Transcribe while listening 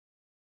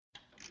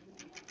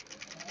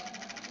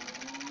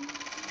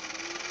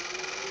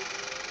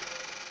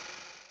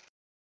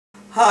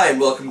Hi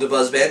and welcome to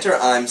Buzz Banter.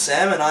 I'm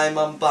Sam and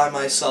I'm by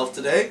myself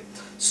today.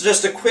 So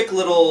just a quick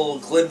little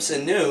glimpse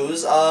in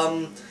news.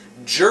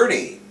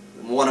 Journey,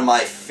 one of my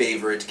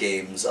favorite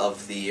games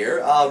of the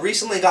year,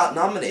 recently got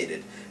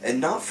nominated,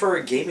 and not for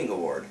a gaming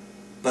award,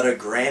 but a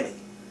Grammy,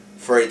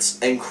 for its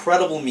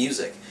incredible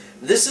music.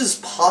 This is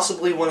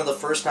possibly one of the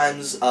first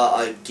times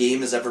a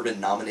game has ever been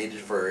nominated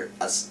for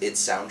its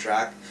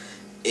soundtrack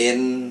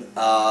in,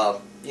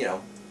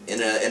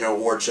 in an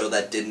award show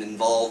that didn't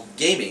involve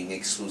gaming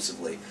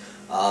exclusively.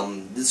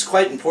 This is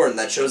quite important.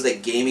 That shows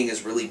that gaming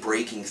is really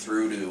breaking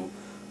through to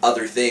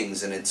other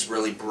things, and it's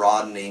really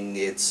broadening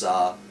its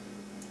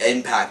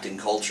impact in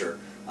culture.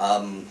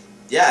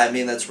 Yeah, I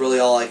mean, that's really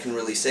all I can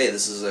really say.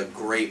 This is a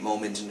great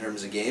moment in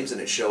terms of games,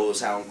 and it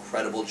shows how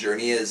incredible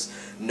Journey is,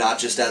 not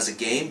just as a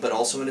game, but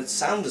also in its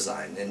sound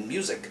design and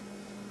music.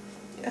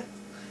 Yeah.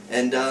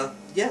 And,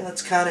 yeah,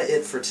 that's kind of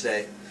it for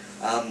today.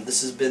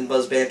 This has been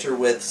Buzz Banter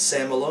with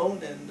Sam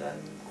alone, and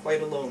I'm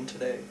quite alone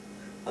today.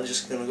 I'm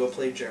just gonna go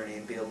play Journey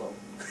and be alone.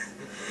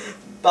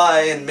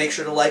 Bye, and make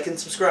sure to like and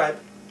subscribe.